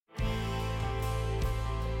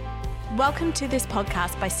Welcome to this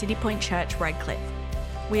podcast by City Point Church, Redcliffe.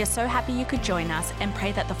 We are so happy you could join us and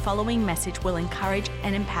pray that the following message will encourage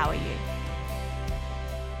and empower you.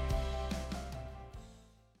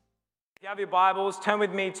 If you have your Bibles, turn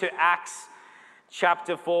with me to Acts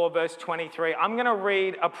chapter 4, verse 23. I'm going to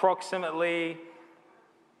read approximately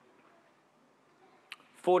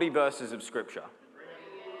 40 verses of Scripture.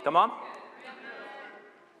 Come on.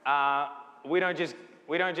 We don't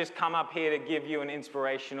just come up here to give you an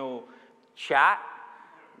inspirational chat.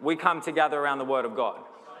 We come together around the Word of God.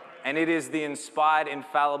 And it is the inspired,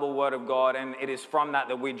 infallible Word of God, and it is from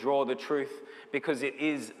that we draw the truth, because it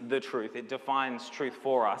is the truth. It defines truth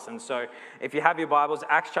for us. And so if you have your Bibles,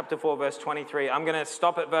 Acts chapter 4, verse 23, I'm going to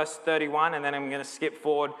stop at verse 31, and then I'm going to skip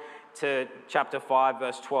forward to chapter 5,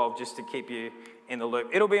 verse 12, just to keep you in the loop.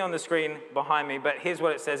 It'll be on the screen behind me, but here's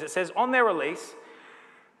what it says. It says, on their release,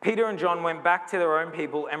 Peter and John went back to their own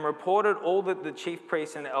people and reported all that the chief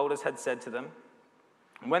priests and the elders had said to them.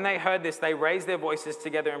 When they heard this, they raised their voices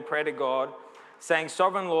together in prayer to God, saying,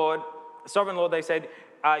 Sovereign Lord, they said,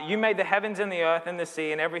 you made the heavens and the earth and the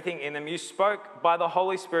sea and everything in them. You spoke by the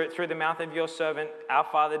Holy Spirit through the mouth of your servant, our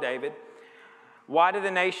father David. Why do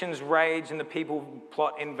the nations rage and the people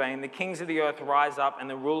plot in vain? The kings of the earth rise up and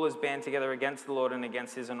the rulers band together against the Lord and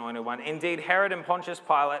against his anointed one. Indeed, Herod and Pontius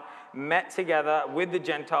Pilate met together with the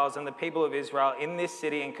Gentiles and the people of Israel in this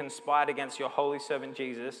city and conspired against your holy servant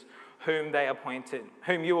Jesus, whom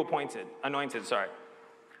you anointed.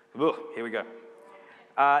 Here we go.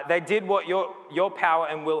 They did what your power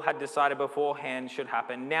and will had decided beforehand should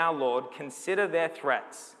happen. Now, Lord, consider their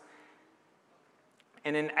threats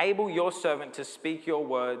and enable your servant to speak your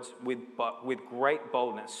words with great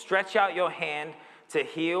boldness. Stretch out your hand to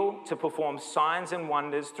heal, to perform signs and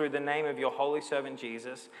wonders through the name of your holy servant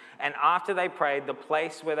Jesus. And after they prayed, the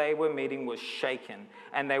place where they were meeting was shaken,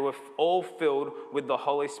 and they were all filled with the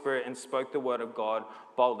Holy Spirit and spoke the word of God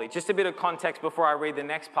boldly. Just a bit of context before I read the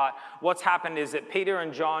next part. What's happened is that Peter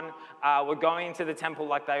and John were going into the temple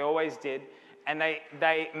like they always did, and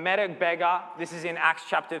they met a beggar. This is in Acts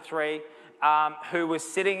chapter 3. Who was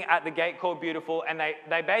sitting at the gate called Beautiful, and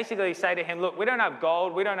they basically say to him, look, we don't have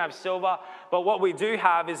gold, we don't have silver, but what we do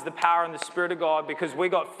have is the power and the Spirit of God, because we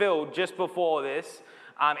got filled just before this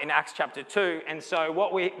in Acts chapter 2, and so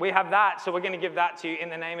what we have that, so we're going to give that to you in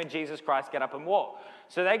the name of Jesus Christ, get up and walk.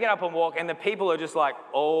 So they get up and walk, and the people are just like,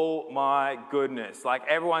 oh my goodness, like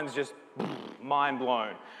everyone's just mind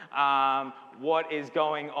blown. What is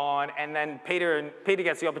going on? And then Peter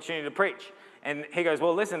gets the opportunity to preach. And he goes,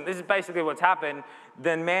 well, listen, this is basically what's happened.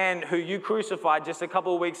 The man who you crucified just a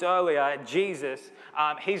couple of weeks earlier, Jesus,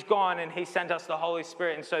 he's gone and he sent us the Holy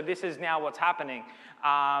Spirit. And so this is now what's happening.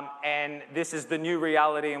 And this is the new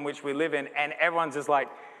reality in which we live in. And everyone's just like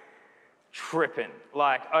tripping.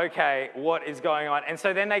 Like, okay, what is going on? And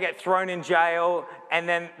so then they get thrown in jail, and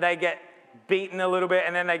then they get beaten a little bit,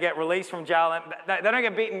 and then they get released from jail. And they don't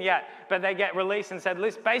get beaten yet, but they get released and said,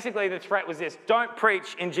 listen, basically the threat was this: don't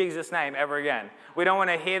preach in Jesus' name ever again. We don't want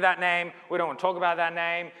to hear that name. We don't want to talk about that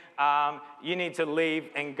name. You need to leave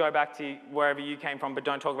and go back to wherever you came from, but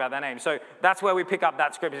don't talk about that name. So that's where we pick up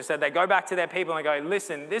that scripture. So they go back to their people and go,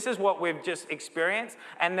 listen, this is what we've just experienced.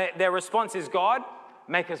 And their response is, God,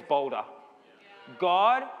 make us bolder.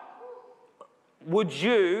 God, would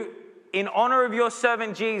you, in honor of your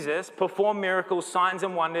servant Jesus, perform miracles, signs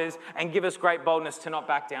and wonders, and give us great boldness to not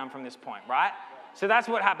back down from this point, right? So that's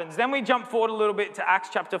what happens. Then we jump forward a little bit to Acts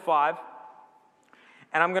chapter 5,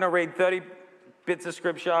 and I'm going to read 30 bits of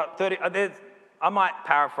scripture. I might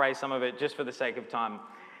paraphrase some of it just for the sake of time.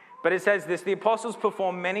 But it says this: the apostles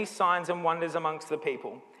performed many signs and wonders amongst the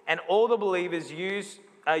people, and all the believers used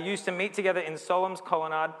to meet together in Solomon's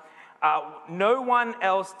colonnade. No one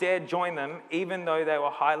else dared join them, even though they were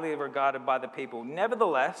highly regarded by the people.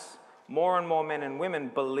 Nevertheless, more and more men and women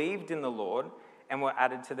believed in the Lord and were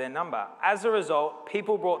added to their number. As a result,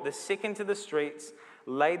 people brought the sick into the streets,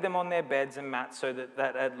 laid them on their beds and mats, so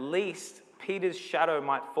that at least Peter's shadow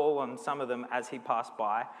might fall on some of them as he passed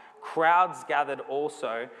by. Crowds gathered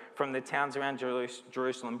also from the towns around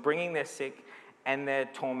Jerusalem, bringing their sick and their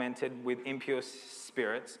tormented with impure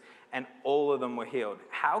spirits, and all of them were healed.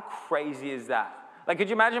 How crazy is that? Like, could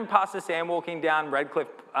you imagine Pastor Sam walking down Redcliffe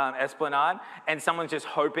Esplanade and someone's just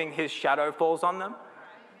hoping his shadow falls on them?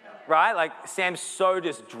 Right? Like, Sam's so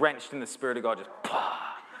just drenched in the Spirit of God, just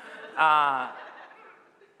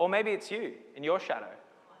or maybe it's you in your shadow.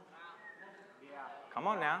 Come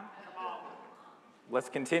on now. Let's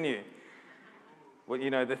continue. Well,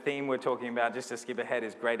 the theme we're talking about, just to skip ahead,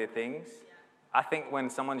 is greater things. I think when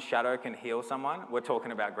someone's shadow can heal someone, we're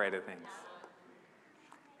talking about greater things.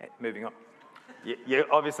 Moving on.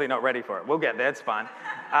 You're obviously not ready for it. We'll get there, it's fine.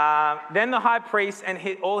 Then the high priest and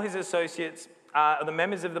all his associates, the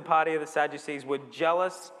members of the party of the Sadducees, were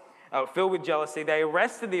jealous, filled with jealousy. They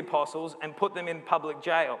arrested the apostles and put them in public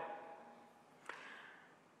jail.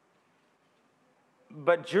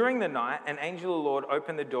 But during the night, an angel of the Lord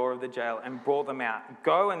opened the door of the jail and brought them out.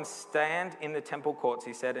 Go and stand in the temple courts,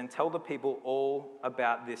 he said, and tell the people all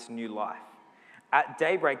about this new life. At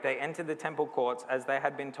daybreak, they entered the temple courts as they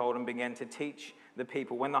had been told and began to teach the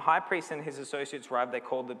people. When the high priest and his associates arrived, they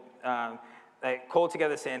called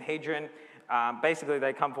together the Sanhedrin. Basically,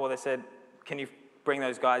 they come forward, they said, can you bring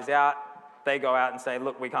those guys out? They go out and say,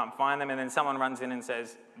 look, we can't find them. And then someone runs in and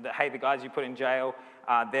says, hey, the guys you put in jail,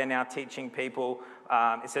 they're now teaching people.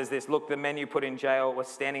 It says this, look, the men you put in jail were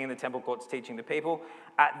standing in the temple courts teaching the people.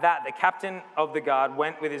 At that, the captain of the guard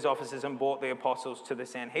went with his officers and brought the apostles to the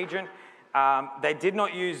Sanhedrin. They did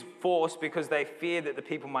not use force because they feared that the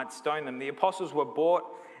people might stone them. The apostles were brought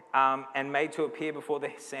and made to appear before the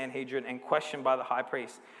Sanhedrin and questioned by the high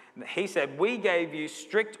priest. He said, we gave you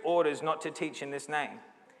strict orders not to teach in this name.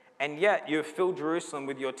 And yet you have filled Jerusalem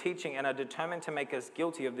with your teaching and are determined to make us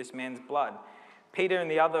guilty of this man's blood. Peter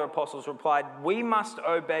and the other apostles replied, we must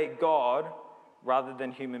obey God rather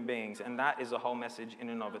than human beings. And that is a whole message in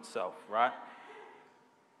and of itself, right?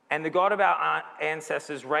 And the God of our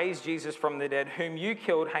ancestors raised Jesus from the dead, whom you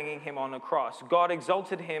killed, hanging him on a cross. God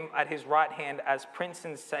exalted him at his right hand as Prince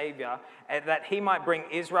and Savior, that he might bring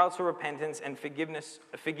Israel to repentance and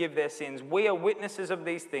forgive their sins. We are witnesses of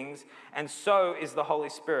these things, and so is the Holy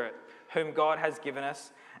Spirit, whom God has given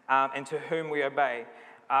us, and to whom we obey.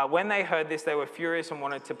 When they heard this, they were furious and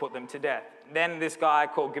wanted to put them to death. Then this guy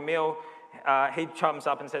called Gamaliel, he comes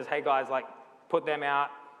up and says, hey guys, put them out.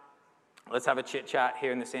 Let's have a chit chat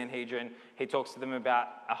here in the Sanhedrin. He talks to them about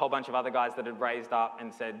a whole bunch of other guys that had raised up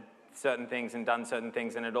and said certain things and done certain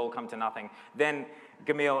things, and it all come to nothing. Then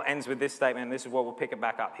Gamaliel ends with this statement, and this is where we'll pick it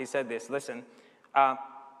back up. He said this, listen,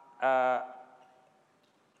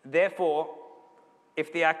 therefore,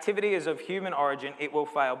 if the activity is of human origin, it will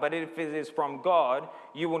fail. But if it is from God,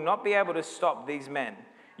 you will not be able to stop these men.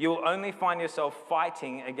 You will only find yourself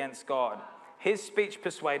fighting against God. His speech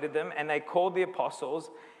persuaded them, and they called the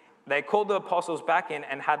apostles back in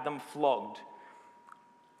and had them flogged.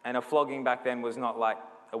 And a flogging back then was not like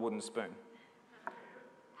a wooden spoon.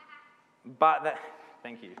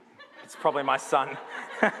 Thank you. It's probably my son.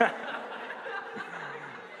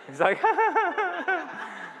 He's like,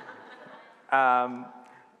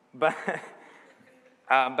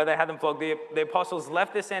 but they had them flogged. The apostles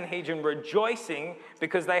left the Sanhedrin rejoicing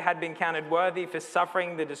because they had been counted worthy for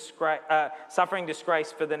suffering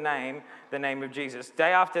disgrace for the name of Jesus.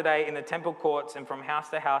 Day after day in the temple courts and from house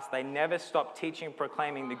to house, they never stopped teaching and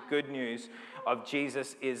proclaiming the good news of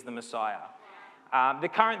Jesus is the Messiah. The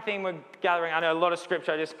current theme we're gathering, I know a lot of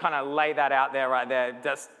scripture, I just kind of lay that out there right there.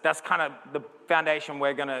 That's kind of the foundation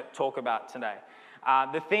we're going to talk about today.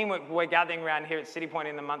 The theme we're gathering around here at City Point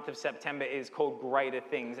in the month of September is called Greater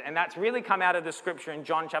Things. And that's really come out of the scripture in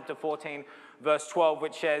John chapter 14, verse 12,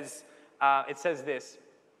 which says, it says this,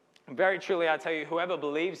 very truly I tell you, whoever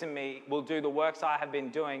believes in me will do the works I have been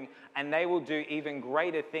doing, and they will do even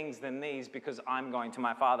greater things than these because I'm going to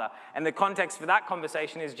my Father. And the context for that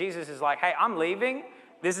conversation is Jesus is like, hey, I'm leaving.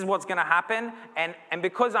 This is what's going to happen. And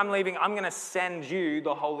because I'm leaving, I'm going to send you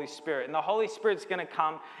the Holy Spirit. And the Holy Spirit's going to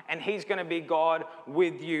come, and he's going to be God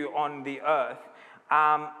with you on the earth.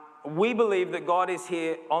 We believe that God is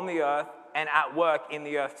here on the earth and at work in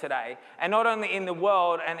the earth today. And not only in the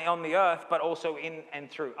world and on the earth, but also in and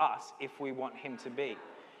through us, if we want him to be.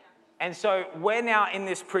 And so we're now in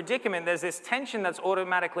this predicament. There's this tension that's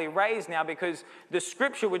automatically raised now because the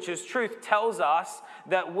scripture, which is truth, tells us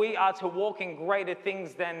that we are to walk in greater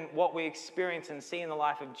things than what we experience and see in the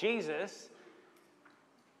life of Jesus.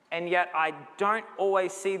 And yet I don't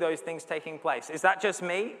always see those things taking place. Is that just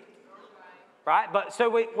me? Right? But so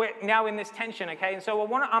we're now in this tension, okay? And so I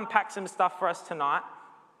want to unpack some stuff for us tonight.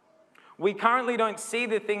 We currently don't see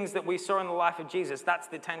the things that we saw in the life of Jesus. That's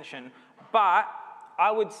the tension. But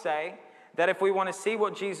I would say that if we want to see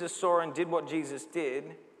what Jesus saw and did what Jesus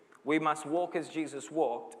did, we must walk as Jesus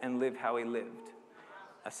walked and live how he lived.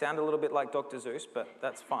 I sound a little bit like Dr. Zeus, but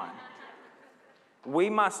that's fine.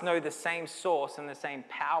 We must know the same source and the same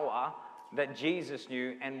power that Jesus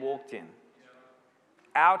knew and walked in.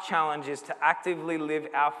 Our challenge is to actively live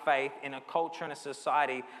our faith in a culture and a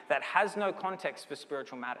society that has no context for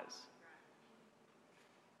spiritual matters.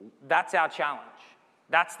 That's our challenge.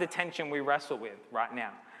 That's the tension we wrestle with right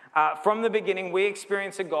now. From the beginning, we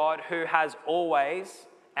experience a God who has always,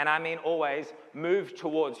 and I mean always, moved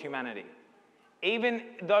towards humanity. Even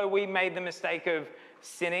though we made the mistake of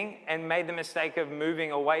sinning and made the mistake of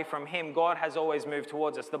moving away from him, God has always moved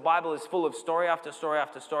towards us. The Bible is full of story after story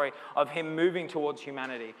after story of him moving towards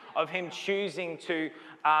humanity, of him choosing to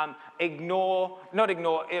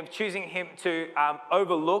choosing him to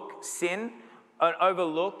overlook sin and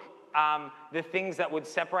overlook the things that would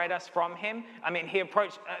separate us from him. I mean,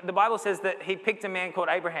 the Bible says that he picked a man called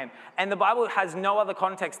Abraham, and the Bible has no other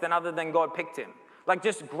context other than God picked him. Like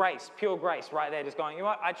just grace, pure grace right there, just going, you know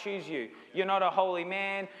what, I choose you. You're not a holy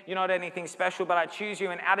man, you're not anything special, but I choose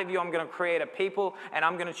you, and out of you I'm going to create a people, and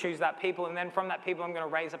I'm going to choose that people, and then from that people I'm going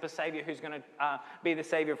to raise up a Savior who's going to be the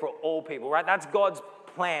Savior for all people, right? That's God's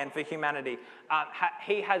plan for humanity.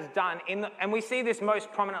 He has done, and we see this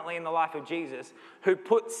most prominently in the life of Jesus, who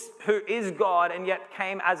is God and yet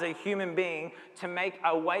came as a human being to make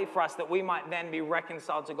a way for us that we might then be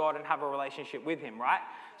reconciled to God and have a relationship with him, right?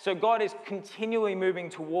 So God is continually moving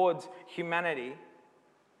towards humanity.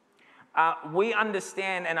 We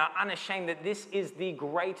understand and are unashamed that this is the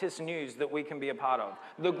greatest news that we can be a part of,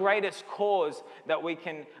 the greatest cause that we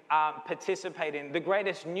can participate in, the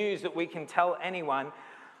greatest news that we can tell anyone,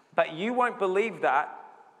 but you won't believe that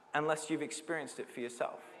unless you've experienced it for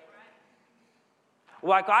yourself.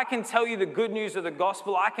 Like, I can tell you the good news of the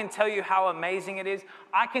gospel. I can tell you how amazing it is.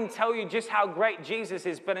 I can tell you just how great Jesus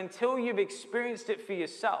is. But until you've experienced it for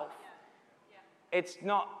yourself, it's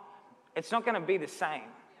not going to be the same.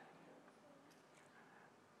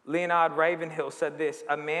 Leonard Ravenhill said this: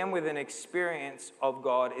 a man with an experience of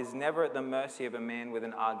God is never at the mercy of a man with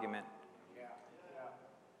an argument.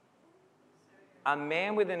 A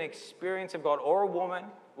man with an experience of God, or a woman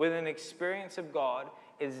with an experience of God,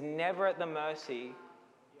 is never at the mercy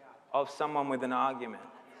of someone with an argument.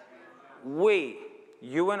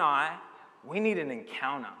 You and I, we need an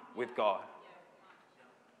encounter with God.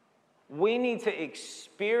 We need to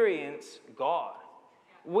experience God.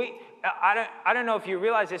 I don't know if you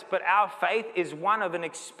realize this, but our faith is one of an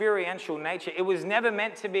experiential nature. It was never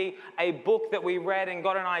meant to be a book that we read and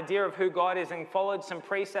got an idea of who God is and followed some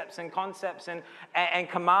precepts and concepts and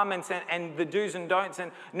commandments and the do's and don'ts.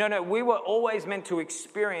 And no, we were always meant to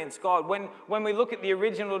experience God. When we look at the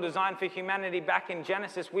original design for humanity back in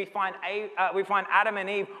Genesis, we find Adam and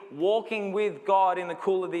Eve walking with God in the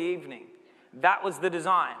cool of the evening. That was the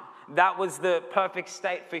design. That was the perfect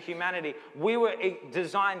state for humanity. We were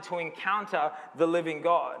designed to encounter the living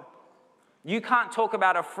God. You can't talk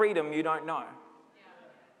about a freedom you don't know.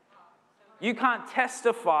 You can't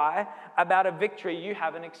testify about a victory you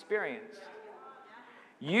haven't experienced.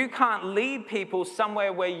 You can't lead people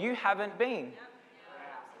somewhere where you haven't been.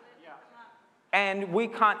 And we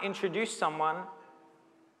can't introduce someone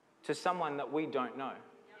to someone that we don't know.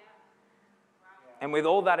 And with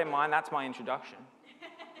all that in mind, that's my introduction.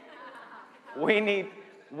 We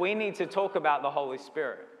need to talk about the Holy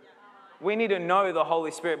Spirit. We need to know the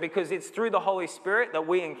Holy Spirit, because it's through the Holy Spirit that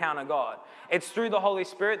we encounter God. It's through the Holy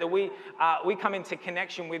Spirit that we come into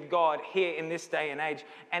connection with God here in this day and age.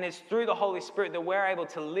 And it's through the Holy Spirit that we're able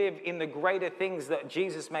to live in the greater things that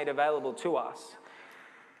Jesus made available to us.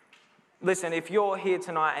 Listen, if you're here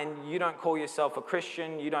tonight and you don't call yourself a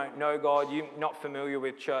Christian, you don't know God, you're not familiar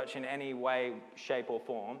with church in any way, shape, or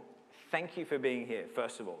form, thank you for being here,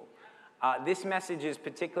 first of all. This message is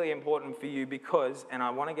particularly important for you because, and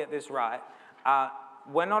I want to get this right,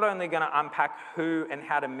 we're not only going to unpack who and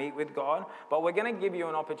how to meet with God, but we're going to give you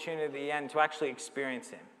an opportunity at the end to actually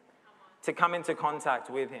experience him, to come into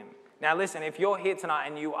contact with him. Now listen, if you're here tonight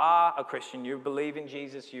and you are a Christian, you believe in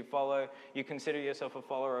Jesus, you consider yourself a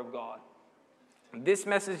follower of God, this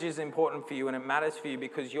message is important for you, and it matters for you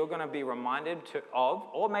because you're going to be reminded of,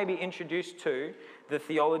 or maybe introduced to, the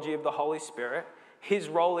theology of the Holy Spirit, his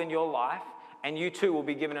role in your life, and you too will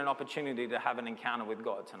be given an opportunity to have an encounter with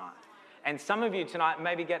God tonight. And some of you tonight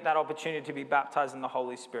maybe get that opportunity to be baptized in the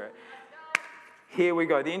Holy Spirit. Here we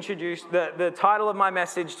go. The title of my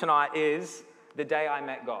message tonight is The Day I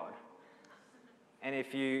Met God. And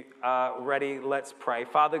if you are ready, let's pray.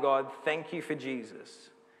 Father God, thank you for Jesus.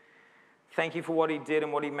 Thank you for what he did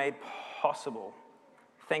and what he made possible.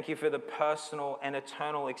 Thank you for the personal and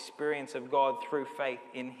eternal experience of God through faith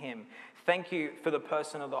in him. Thank you for the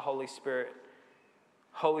person of the Holy Spirit.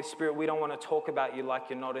 Holy Spirit, we don't want to talk about you like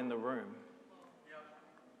you're not in the room.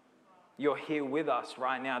 You're here with us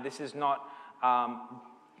right now. This is not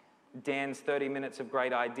Dan's 30 minutes of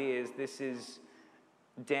great ideas. This is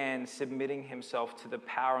Dan submitting himself to the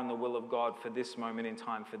power and the will of God for this moment in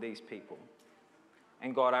time for these people.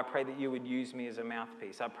 And God, I pray that you would use me as a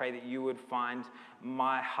mouthpiece. I pray that you would find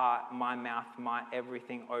my heart, my mouth, my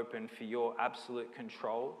everything open for your absolute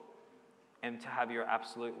control and to have your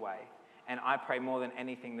absolute way. And I pray more than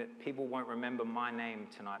anything that people won't remember my name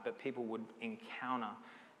tonight, but people would encounter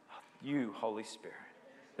you, Holy Spirit.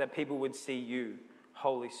 That people would see you,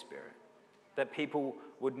 Holy Spirit. That people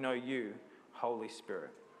would know you, Holy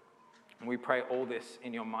Spirit. And we pray all this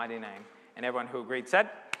in your mighty name. And everyone who agreed said,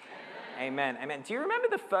 Amen. Amen. Do you remember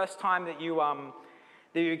the first time that you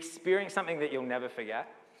experienced something that you'll never forget?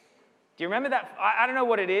 Do you remember that? I don't know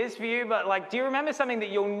what it is for you, but like, do you remember something that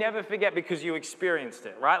you'll never forget because you experienced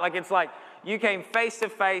it, right? Like, it's like you came face to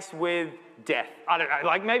face with death. I don't know.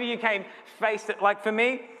 Like, maybe you came face to, like for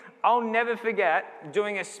me, I'll never forget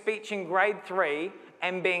doing a speech in grade 3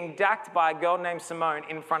 and being dacked by a girl named Simone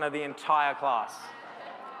in front of the entire class.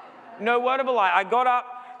 No word of a lie. I got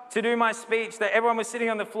up to do my speech, that everyone was sitting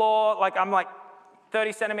on the floor, like I'm like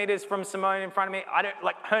 30 centimeters from Simone in front of me.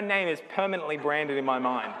 Her name is permanently branded in my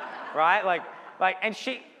mind, right? And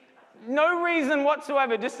she, no reason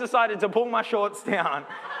whatsoever, just decided to pull my shorts down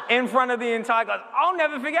in front of the entire class. I'll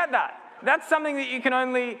never forget that. That's something that you can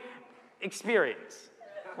only experience,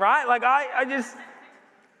 right? Like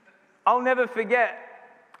I'll never forget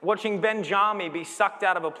watching Ben Jarmy be sucked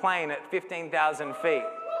out of a plane at 15,000 feet.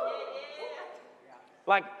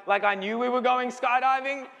 Like I knew we were going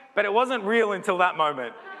skydiving, but it wasn't real until that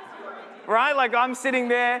moment, right? Like I'm sitting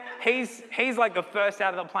there, he's like the first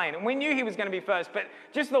out of the plane. And we knew he was going to be first, but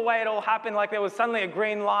just the way it all happened, like there was suddenly a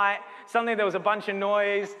green light, suddenly there was a bunch of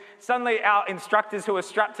noise, suddenly our instructors who were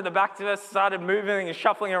strapped to the back of us started moving and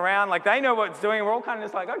shuffling around, like they know what it's doing. We're all kind of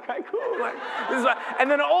just like, okay, cool. Like, this is like,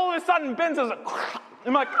 and then all of a sudden, Ben's like,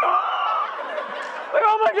 I'm like,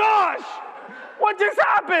 oh my gosh, what just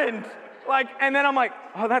happened? Like, and then I'm like,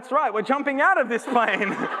 oh, that's right, we're jumping out of this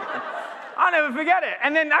plane. I'll never forget it.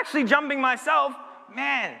 And then actually jumping myself,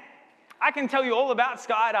 man, I can tell you all about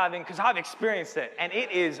skydiving because I've experienced it, and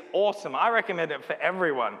it is awesome. I recommend it for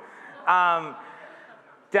everyone.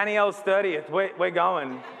 Danielle's 30th, we're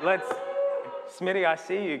going. Smitty, I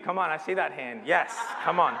see you. Come on, I see that hand. Yes,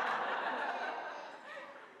 come on.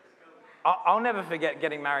 I'll never forget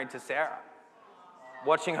getting married to Sarah,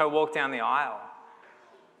 watching her walk down the aisle.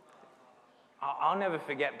 I'll never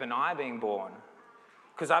forget Benai being born,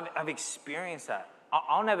 because I've experienced that.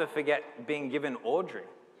 I'll never forget being given Audrey.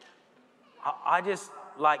 I just,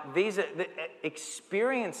 like, these are, the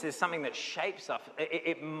experience is something that shapes us.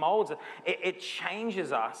 It molds us. It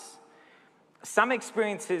changes us. Some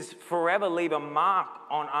experiences forever leave a mark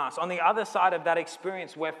on us. On the other side of that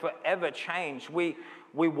experience, we're forever changed. We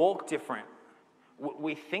walk different.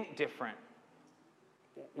 We think different.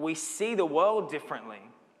 We see the world differently.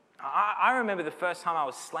 I remember the first time I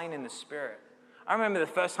was slain in the Spirit. I remember the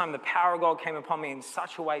first time the power of God came upon me in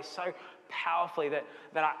such a way, so powerfully, that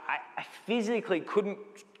I physically couldn't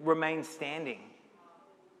remain standing.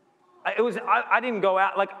 I didn't go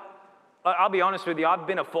out, like, I'll be honest with you, I've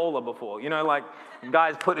been a faller before. You know, like,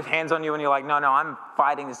 guys put his hands on you and you're like, no, I'm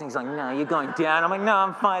fighting this thing. He's like, no, you're going down. I'm like, no,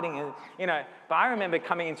 I'm fighting it. You know, but I remember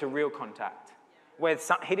coming into real contact where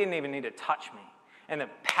he didn't even need to touch me. And the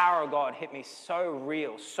power of God hit me so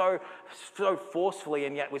real, so forcefully,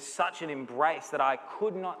 and yet with such an embrace that I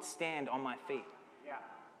could not stand on my feet. Yeah.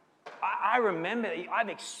 I remember, I've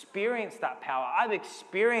experienced that power. I've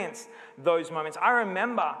experienced those moments. I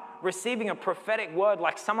remember receiving a prophetic word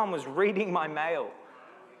like someone was reading my mail.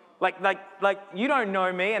 Like you don't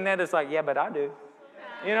know me, and they're just like, yeah, but I do.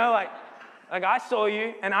 You know, like I saw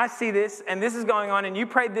you, and I see this, and this is going on, and you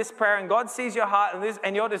prayed this prayer, and God sees your heart,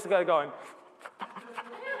 and you're just going...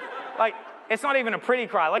 Like, it's not even a pretty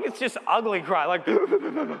cry. Like, it's just ugly cry. Like,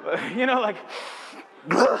 you know, like,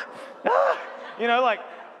 you know, like,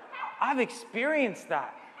 I've experienced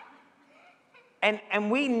that. And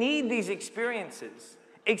we need these experiences.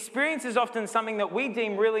 Experience is often something that we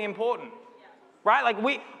deem really important, right? Like,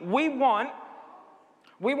 we want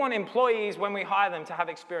employees when we hire them to have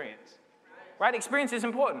experience, right? Experience is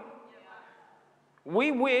important. We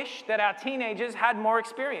wish that our teenagers had more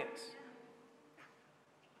experience.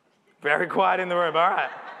 Very quiet in the room, all right.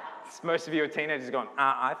 Most of you are teenagers going,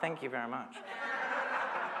 I thank you very much.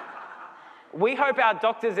 We hope our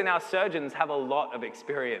doctors and our surgeons have a lot of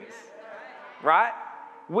experience, right?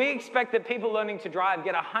 We expect that people learning to drive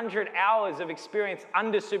get 100 hours of experience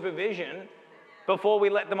under supervision before we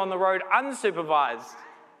let them on the road unsupervised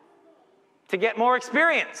to get more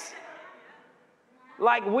experience.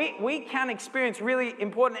 Like, we can experience really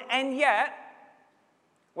important, and yet,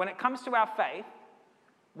 when it comes to our faith,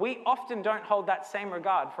 we often don't hold that same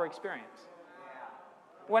regard for experience.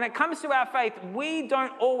 When it comes to our faith, we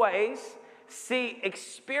don't always see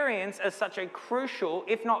experience as such a crucial,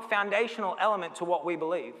 if not foundational element to what we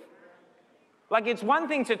believe. Like, it's one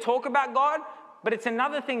thing to talk about God, but it's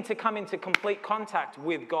another thing to come into complete contact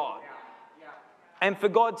with God. and for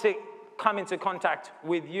God to come into contact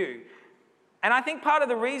with you. And I think part of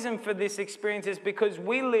the reason for this experience is because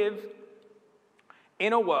we live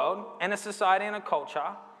in a world and a society and a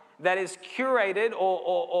culture that is curated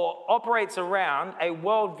or operates around a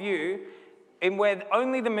worldview in where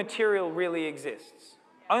only the material really exists.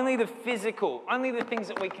 Only the physical, only the things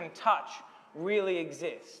that we can touch really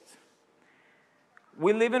exist.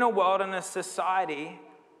 We live in a world and a society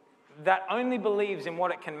that only believes in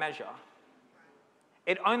what it can measure.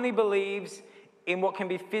 It only believes in what can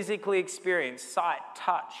be physically experienced, sight,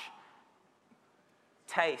 touch,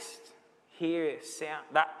 taste, hear, sound,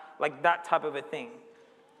 that type of a thing.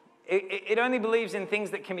 It only believes in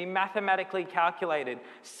things that can be mathematically calculated,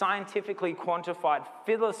 scientifically quantified,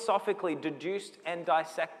 philosophically deduced and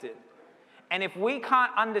dissected. And if we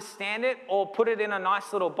can't understand it or put it in a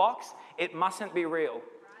nice little box, it mustn't be real.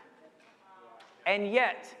 And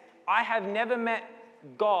yet, I have never met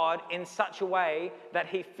God in such a way that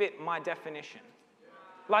he fit my definition.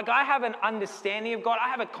 Like, I have an understanding of God. I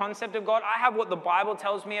have a concept of God. I have what the Bible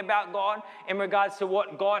tells me about God in regards to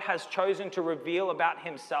what God has chosen to reveal about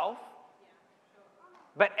himself.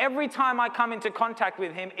 But every time I come into contact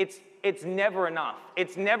with him, it's never enough.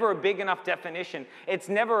 It's never a big enough definition. It's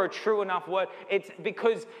never a true enough word. It's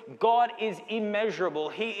because God is immeasurable.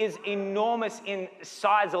 He is enormous in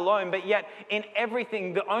size alone, but yet in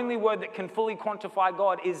everything, the only word that can fully quantify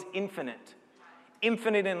God is infinite.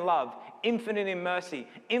 Infinite in love, infinite in mercy,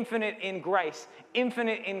 infinite in grace,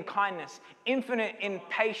 infinite in kindness, infinite in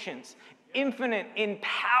patience, infinite in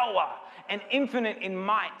power, and infinite in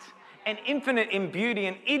might, and infinite in beauty,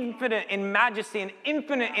 and infinite in majesty, and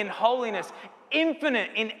infinite in holiness,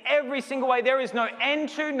 infinite in every single way. There is no end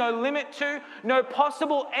to, no limit to, no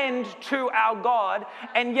possible end to our God,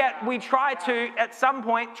 and yet we try to, at some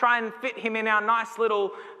point, try and fit him in our nice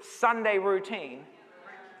little Sunday routine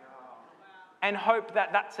and hope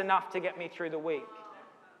that that's enough to get me through the week.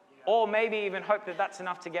 Or maybe even hope that that's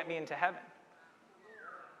enough to get me into heaven.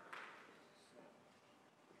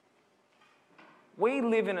 We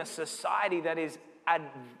live in a society that is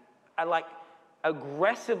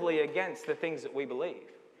aggressively against the things that we believe.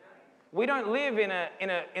 We don't live in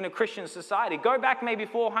a Christian society. Go back maybe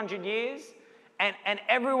 400 years, and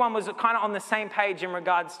everyone was kind of on the same page in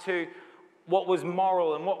regards to what was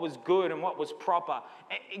moral and what was good and what was proper.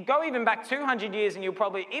 Go even back 200 years and you'll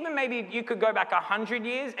probably, even maybe you could go back 100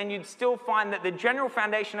 years and you'd still find that the general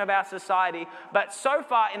foundation of our society, but so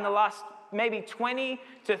far in the last maybe 20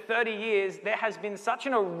 to 30 years, there has been such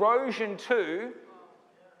an erosion to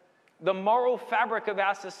the moral fabric of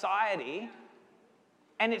our society.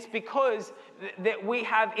 And it's because that we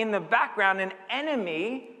have in the background an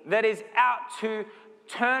enemy that is out to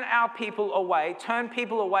turn people away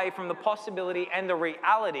from the possibility and the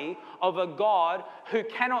reality of a God who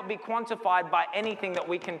cannot be quantified by anything that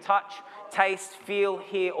we can touch, taste, feel,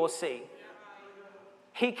 hear, or see.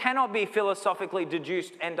 He cannot be philosophically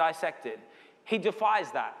deduced and dissected. He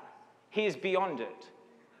defies that. He is beyond it.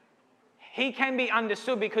 He can be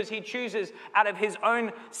understood because he chooses out of his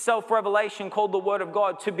own self-revelation called the Word of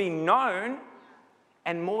God to be known,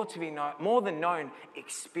 and more than known,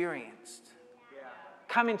 experienced.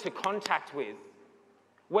 Come into contact with,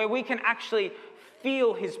 where we can actually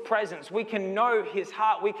feel his presence. We can know his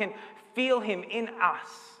heart. We can feel him in us.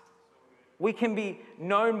 We can be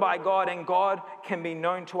known by God, and God can be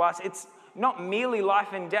known to us. It's not merely life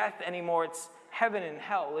and death anymore. It's heaven and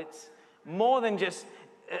hell. It's more than just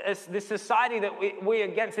this society that we're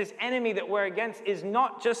against, this enemy that we're against is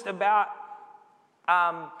not just about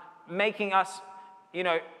making us,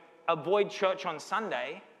 avoid church on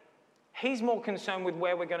Sunday. He's more concerned with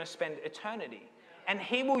where we're going to spend eternity. And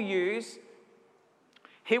he will use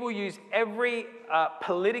every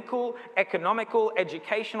political, economical,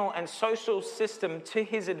 educational, and social system to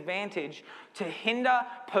his advantage to hinder,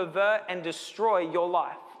 pervert, and destroy your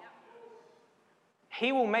life.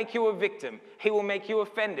 He will make you a victim. He will make you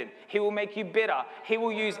offended. He will make you bitter. He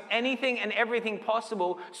will use anything and everything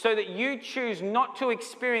possible so that you choose not to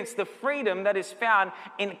experience the freedom that is found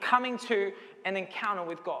in coming to an encounter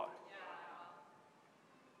with God.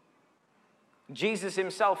 Jesus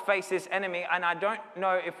himself faced this enemy, and I don't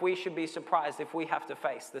know if we should be surprised if we have to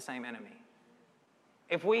face the same enemy.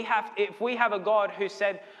 If we have a God who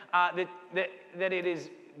said that it is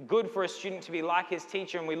good for a student to be like his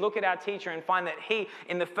teacher, and we look at our teacher and find that he,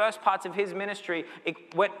 in the first parts of his ministry,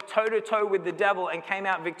 went toe-to-toe with the devil and came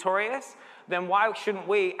out victorious, then why shouldn't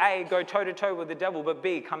we, A, go toe-to-toe with the devil, but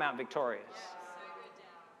B, come out victorious?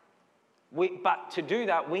 But to do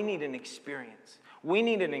that, we need an experience. We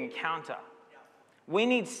need an encounter. We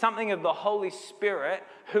need something of the Holy Spirit,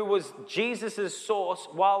 who was Jesus' source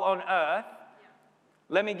while on earth,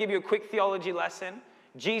 Let me give you a quick theology lesson.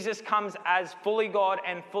 Jesus comes as fully God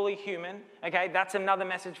and fully human. Okay, that's another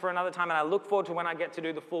message for another time, and I look forward to when I get to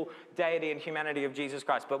do the full deity and humanity of Jesus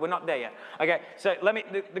Christ, but we're not there yet. Okay, so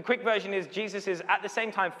the quick version is Jesus is at the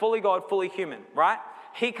same time fully God, fully human, right?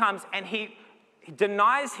 He comes and he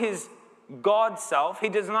denies his God self, he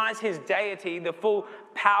denies his deity, the full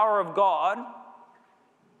power of God,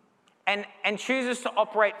 and chooses to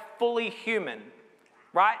operate fully human,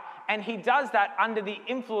 right? And he does that under the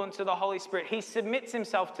influence of the Holy Spirit. He submits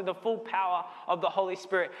himself to the full power of the Holy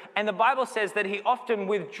Spirit. And the Bible says that he often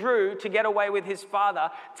withdrew to get away with his Father,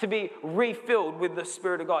 to be refilled with the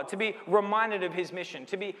Spirit of God, to be reminded of his mission,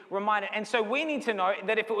 to be reminded. And so we need to know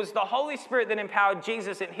that if it was the Holy Spirit that empowered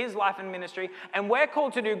Jesus in his life and ministry, and we're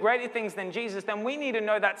called to do greater things than Jesus, then we need to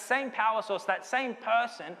know that same power source, that same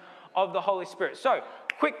person of the Holy Spirit. So,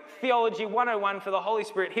 quick theology 101 for the Holy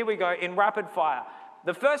Spirit. Here we go in rapid fire.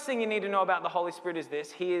 The first thing you need to know about the Holy Spirit is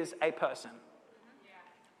this: he is a person.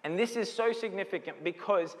 And this is so significant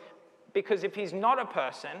because if he's not a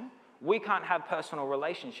person, we can't have personal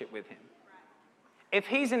relationship with him. If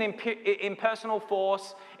he's an impersonal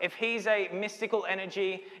force, if he's a mystical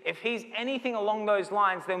energy, if he's anything along those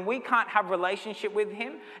lines, then we can't have relationship with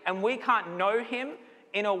him, and we can't know him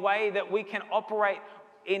in a way that we can operate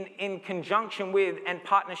in conjunction with and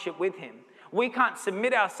partnership with him. We can't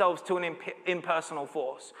submit ourselves to an impersonal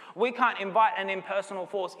force. We can't invite an impersonal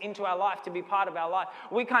force into our life to be part of our life.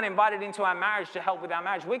 We can't invite it into our marriage to help with our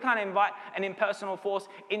marriage. We can't invite an impersonal force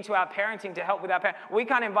into our parenting to help with our parenting. We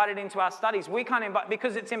can't invite it into our studies. We can't invite,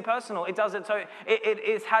 because it's impersonal. It does it so,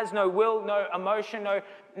 it has no will, no emotion,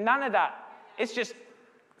 none of that. It's just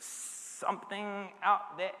something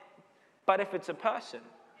out there. But if it's a person,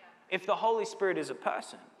 if the Holy Spirit is a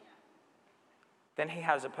person, then he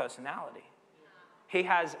has a personality. He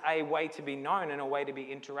has a way to be known and a way to be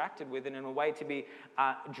interacted with and a way to be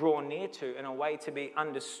drawn near to and a way to be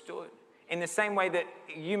understood. In the same way that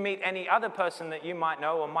you meet any other person that you might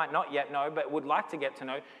know or might not yet know but would like to get to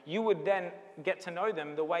know, you would then get to know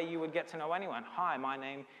them the way you would get to know anyone. Hi, my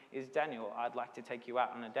name is Daniel. I'd like to take you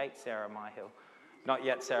out on a date, Sarah Myhill. Not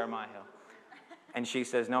yet Sarah Myhill. And she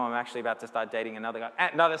says, no, I'm actually about to start dating another guy.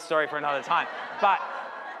 Another story for another time. But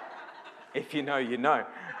if you know, you know.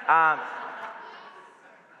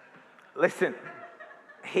 Listen,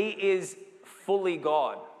 he is fully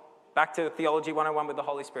God. Back to Theology 101 with the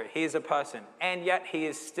Holy Spirit. He is a person, and yet he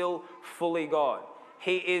is still fully God.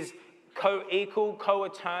 He is co-equal,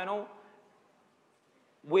 co-eternal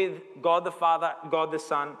with God the Father, God the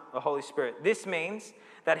Son, the Holy Spirit. This means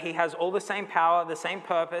that he has all the same power, the same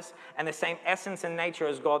purpose, and the same essence and nature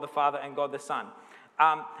as God the Father and God the Son.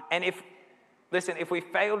 And if we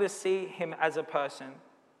fail to see him as a person,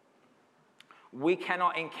 we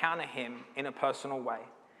cannot encounter him in a personal way.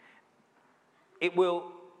 It will,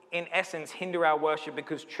 in essence, hinder our worship,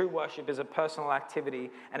 because true worship is a personal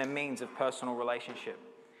activity and a means of personal relationship.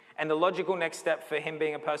 And the logical next step for him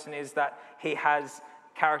being a person is that he has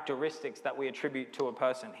characteristics that we attribute to a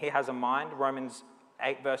person. He has a mind, Romans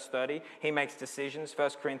 8 verse 30. He makes decisions, 1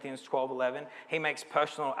 Corinthians 12:11. He makes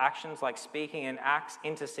personal actions like speaking in Acts,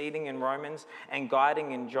 interceding in Romans, and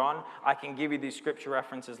guiding in John. I can give you these scripture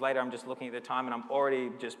references later. I'm just looking at the time and I'm already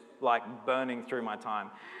just like burning through my time.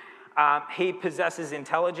 He possesses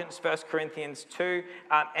intelligence, 1 Corinthians 2,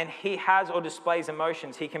 and he has or displays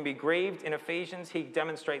emotions. He can be grieved in Ephesians. He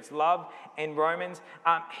demonstrates love in Romans.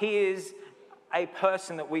 He is a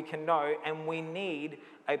person that we can know, and we need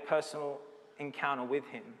a personal encounter with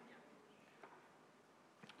him.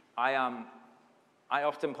 I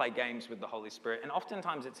often play games with the Holy Spirit, and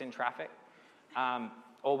oftentimes it's in traffic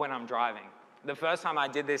or when I'm driving. The first time I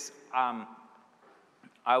did this, I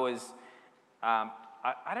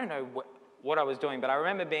don't know what I was doing, but I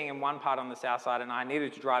remember being in one part on the south side, and I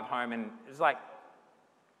needed to drive home, and it was like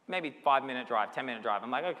maybe 5-minute drive, 10-minute drive.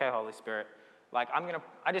 I'm like, okay, Holy Spirit, like I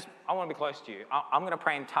want to be close to you. I'm going to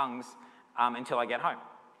pray in tongues until I get home.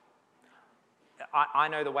 I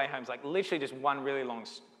know the way home's like literally just one really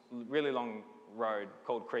long road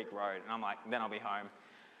called Creek Road, and I'm like, then I'll be home.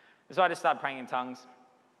 So I just started praying in tongues,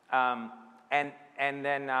 and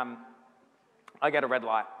then I get a red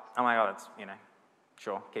light. I'm like, oh, that's,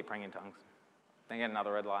 sure, keep praying in tongues. Then get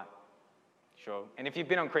another red light. Sure. And if you've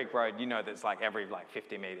been on Creek Road, you know that it's like every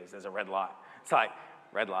 50 meters there's a red light. It's like,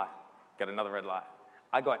 red light, got another red light.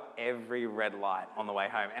 I got every red light on the way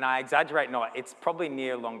home. And I exaggerate not, it's probably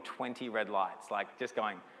near along 20 red lights, like just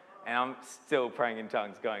going, and I'm still praying in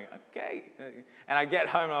tongues going, okay. And I get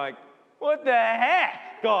home and I'm like, what the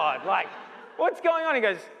heck, God? Like, what's going on? He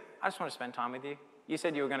goes, I just want to spend time with you. You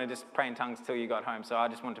said you were going to just pray in tongues till you got home, so I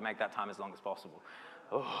just wanted to make that time as long as possible.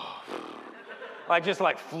 Oh. like just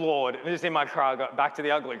like floored. Just in my car, I got back to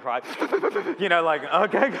the ugly cry. You know, like,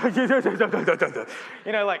 okay,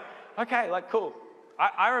 you know, like, okay, like, cool.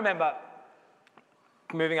 I remember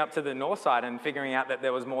moving up to the north side and figuring out that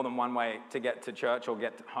there was more than one way to get to church or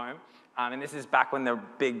get home. And this is back when the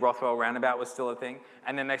big Rothwell roundabout was still a thing.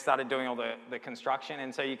 And then they started doing all the construction.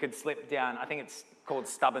 And so you could slip down, I think it's called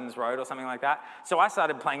Stubbins Road or something like that. So I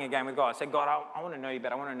started playing a game with God. I said, God, I want to know you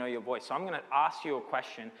better. I want to know your voice. So I'm going to ask you a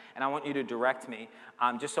question, and I want you to direct me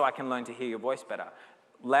just so I can learn to hear your voice better.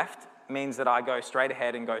 Left means that I go straight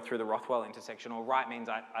ahead and go through the Rothwell intersection, or right means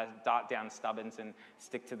I dart down Stubbins and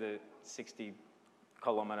stick to the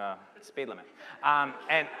 60-kilometer speed limit.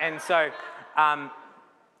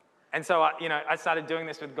 And so I started doing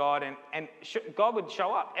this with God, and God would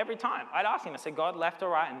show up every time. I'd ask him, I said, God, left or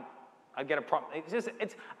right? And I'd get a prompt.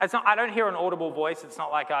 It's not, I don't hear an audible voice. It's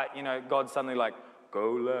not like, God's suddenly like,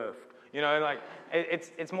 go left.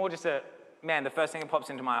 It's more just the first thing that pops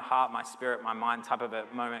into my heart, my spirit, my mind type of a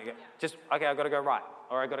moment. Just, okay, I've got to go right,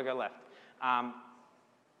 or I've got to go left.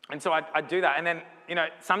 And so I do that. And then,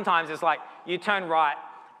 sometimes it's like, you turn right,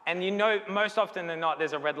 and most often than not,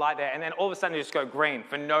 there's a red light there, and then all of a sudden you just go green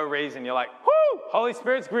for no reason. You're like, whoo, Holy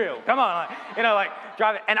Spirit's real. Come on,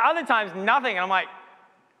 drive it. And other times, nothing. And I'm like,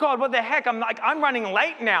 God, what the heck? I'm running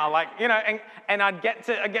late now. And I'd get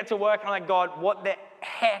to work, and I'm like, God, what the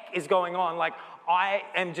heck is going on? Like,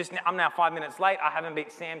 I'm now 5 minutes late. I haven't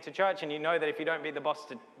beat Sam to church, and you know that if you don't beat the boss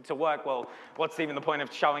to work, well, what's even the point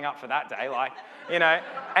of showing up for that day?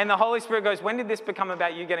 And the Holy Spirit goes, when did this become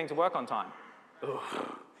about you getting to work on time?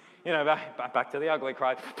 Ugh. Back to the ugly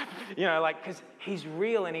cry. Because he's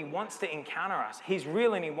real and he wants to encounter us. He's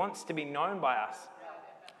real and he wants to be known by us.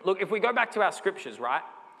 Look, if we go back to our scriptures, right,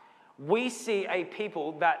 we see a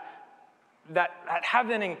people that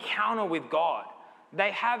have an encounter with God.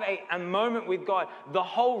 They have a moment with God. The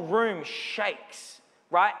whole room shakes,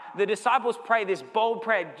 right? The disciples pray this bold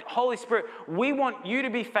prayer. Holy Spirit, we want you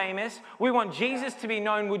to be famous. We want Jesus to be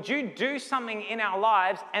known. Would you do something in our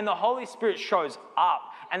lives? And the Holy Spirit shows up.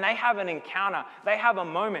 And they have an encounter. They have a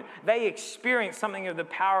moment. They experience something of the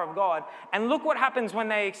power of God. And look what happens when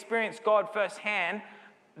they experience God firsthand.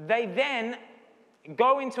 They then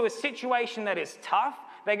go into a situation that is tough.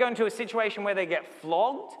 They go into a situation where they get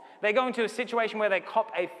flogged. They go into a situation where they cop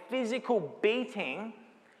a physical beating.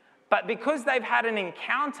 But because they've had an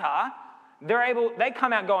encounter, they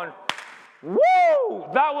come out going, woo,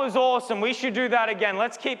 that was awesome. We should do that again.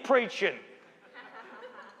 Let's keep preaching.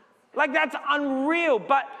 That's unreal,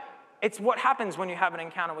 but it's what happens when you have an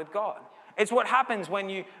encounter with God. It's what happens when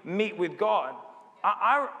you meet with God.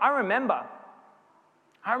 I remember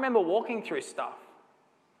walking through stuff.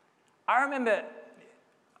 I remember,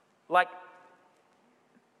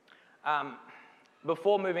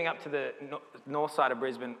 before moving up to the north side of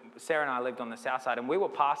Brisbane, Sarah and I lived on the south side, and we were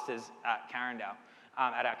pastors at Carindale,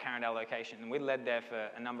 at our Carindale location, and we led there for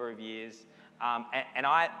a number of years. And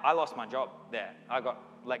I lost my job there. I got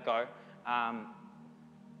let go. And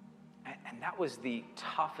that was the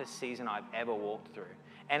toughest season I've ever walked through.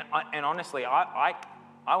 And honestly, I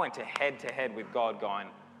went head to head with God going,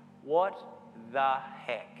 what the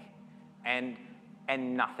heck? And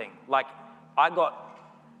nothing. I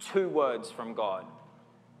got 2 words from God.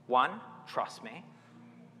 1, trust me.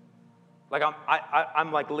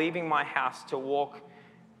 I'm leaving my house to walk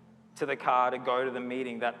to the car to go to the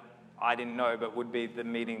meeting that I didn't know, but would be the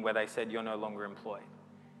meeting where they said you're no longer employed.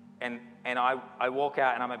 And I walk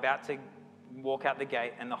out, and I'm about to walk out the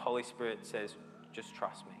gate, and the Holy Spirit says, just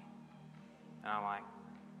trust me. And I'm like,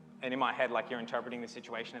 and in my head, you're interpreting the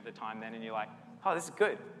situation at the time then, and you're like, oh, this is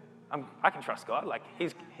good. I can trust God.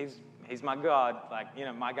 He's my God,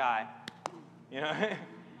 my guy.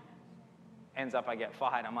 Ends up I get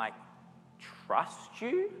fired. I'm like, trust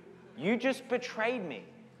you? You just betrayed me.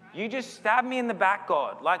 You just stabbed me in the back,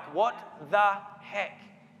 God. What the heck?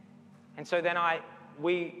 And so then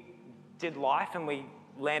we did life, and we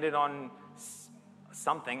landed on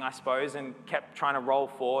something, I suppose, and kept trying to roll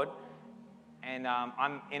forward. And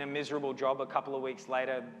I'm in a miserable job a couple of weeks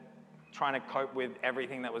later, trying to cope with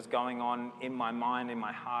everything that was going on in my mind, in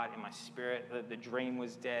my heart, in my spirit. The dream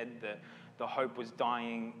was dead. The hope was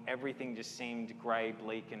dying. Everything just seemed grey,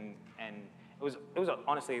 bleak, and it was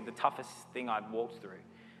honestly the toughest thing I'd walked through.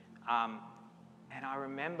 And I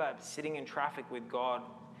remember sitting in traffic with God,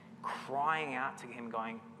 crying out to him,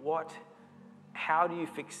 going, how do you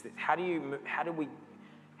fix this?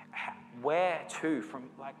 Where to? From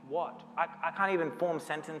what? I can't even form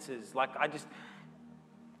sentences.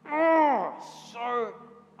 So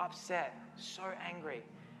upset, so angry.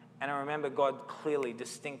 And I remember God clearly,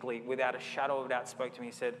 distinctly, without a shadow of a doubt, spoke to me.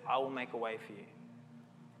 He said, I will make a way for you.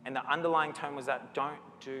 And the underlying tone was that don't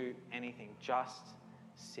do anything, just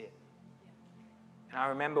sit. And I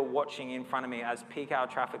remember watching in front of me as peak hour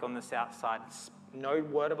traffic on the south side, no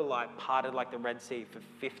word of a lie, parted like the Red Sea for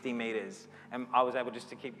 50 meters. And I was able just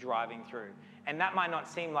to keep driving through. And that might not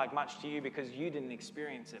seem like much to you because you didn't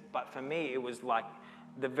experience it. But for me, it was like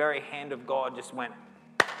the very hand of God just went,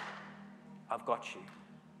 I've got you.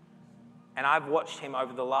 And I've watched him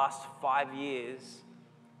over the last 5 years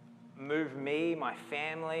move me, my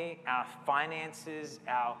family, our finances,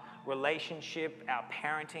 our relationship, our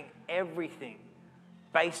parenting, everything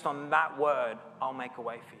based on that word, I'll make a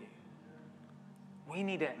way for you. We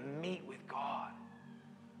need to meet with God.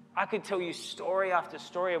 I could tell you story after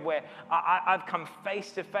story of where I've come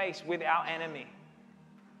face to face with our enemy,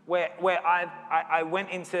 where I went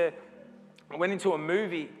into a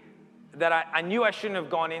movie that I knew I shouldn't have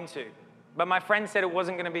gone into, but my friend said it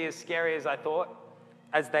wasn't going to be as scary as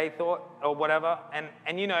as they thought, or whatever.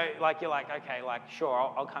 And you know, like you're like, okay, like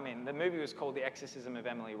sure, I'll come in. The movie was called The Exorcism of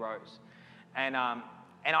Emily Rose, and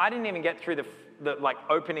I didn't even get through the like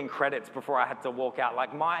opening credits before I had to walk out.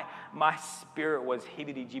 Like my spirit was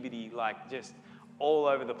hibbity-jibbity, like just all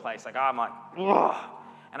over the place. Like I'm like, ugh.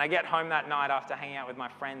 And I get home that night after hanging out with my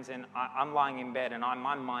friends, and I'm lying in bed, and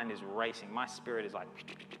my mind is racing. My spirit is like,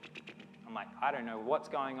 I'm like, I don't know what's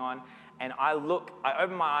going on. And I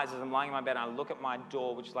open my eyes as I'm lying in my bed, and I look at my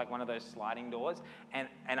door, which is like one of those sliding doors, and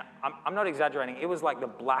I'm not exaggerating. It was like the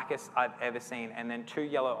blackest I've ever seen, and then 2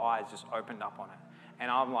 yellow eyes just opened up on it. And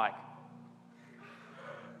I'm like,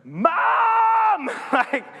 Mom!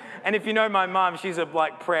 Like, and if you know my mom, she's a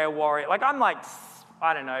like prayer warrior. Like I'm like,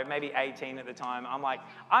 I don't know, maybe 18 at the time. I'm like,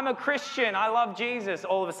 I'm a Christian, I love Jesus.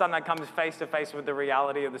 All of a sudden I come face to face with the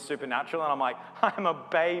reality of the supernatural, and I'm like, I'm a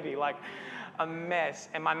baby, like a mess.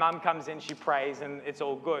 And my mom comes in, she prays, and it's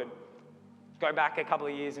all good. Go back a couple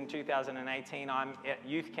of years, in 2018, I'm at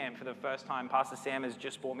youth camp for the first time. Pastor Sam has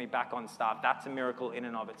just brought me back on staff. That's a miracle in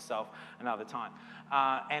and of itself another time.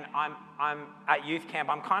 And I'm at youth camp.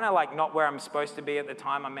 I'm kind of like not where I'm supposed to be at the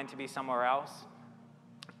time. I'm meant to be somewhere else.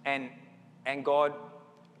 And God,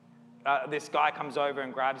 this guy comes over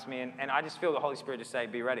and grabs me, and I just feel the Holy Spirit just say,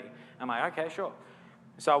 be ready. I'm like, okay, sure.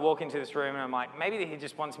 So I walk into this room, and I'm like, maybe he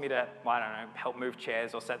just wants me to, I don't know, help move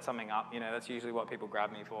chairs or set something up. You know, that's usually what people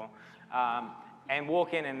grab me for. And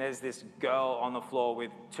walk in, and there's this girl on the floor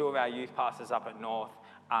with 2 of our youth pastors up at North,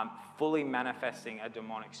 fully manifesting a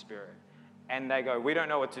demonic spirit. And they go, we don't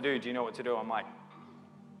know what to do. Do you know what to do? I'm like,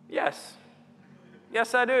 yes.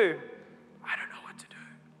 Yes, I do. I don't know what to do.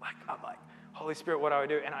 I'm like, Holy Spirit, what do I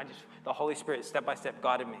do? And the Holy Spirit step by step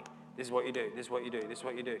guided me. This is what you do. This is what you do. This is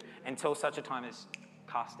what you do. Until such a time as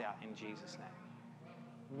cast out in Jesus'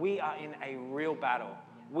 name. We are in a real battle.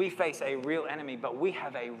 We face a real enemy, but we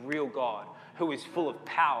have a real God who is full of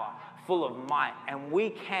power, full of might, and we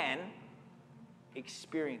can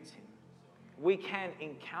experience him. We can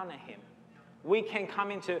encounter him. We can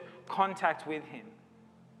come into contact with him.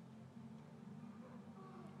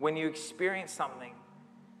 When you experience something,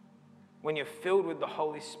 when you're filled with the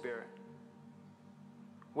Holy Spirit,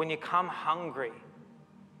 when you come hungry,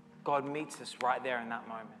 God meets us right there in that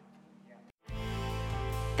moment.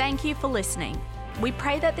 Thank you for listening. We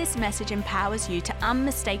pray that this message empowers you to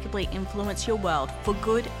unmistakably influence your world for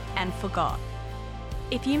good and for God.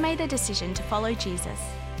 If you made a decision to follow Jesus,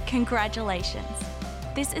 congratulations.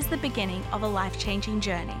 This is the beginning of a life-changing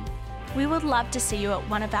journey. We would love to see you at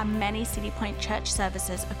one of our many City Point Church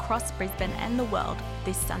services across Brisbane and the world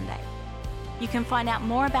this Sunday. You can find out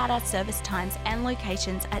more about our service times and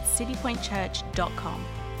locations at citypointchurch.com.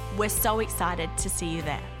 We're so excited to see you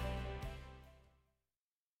there.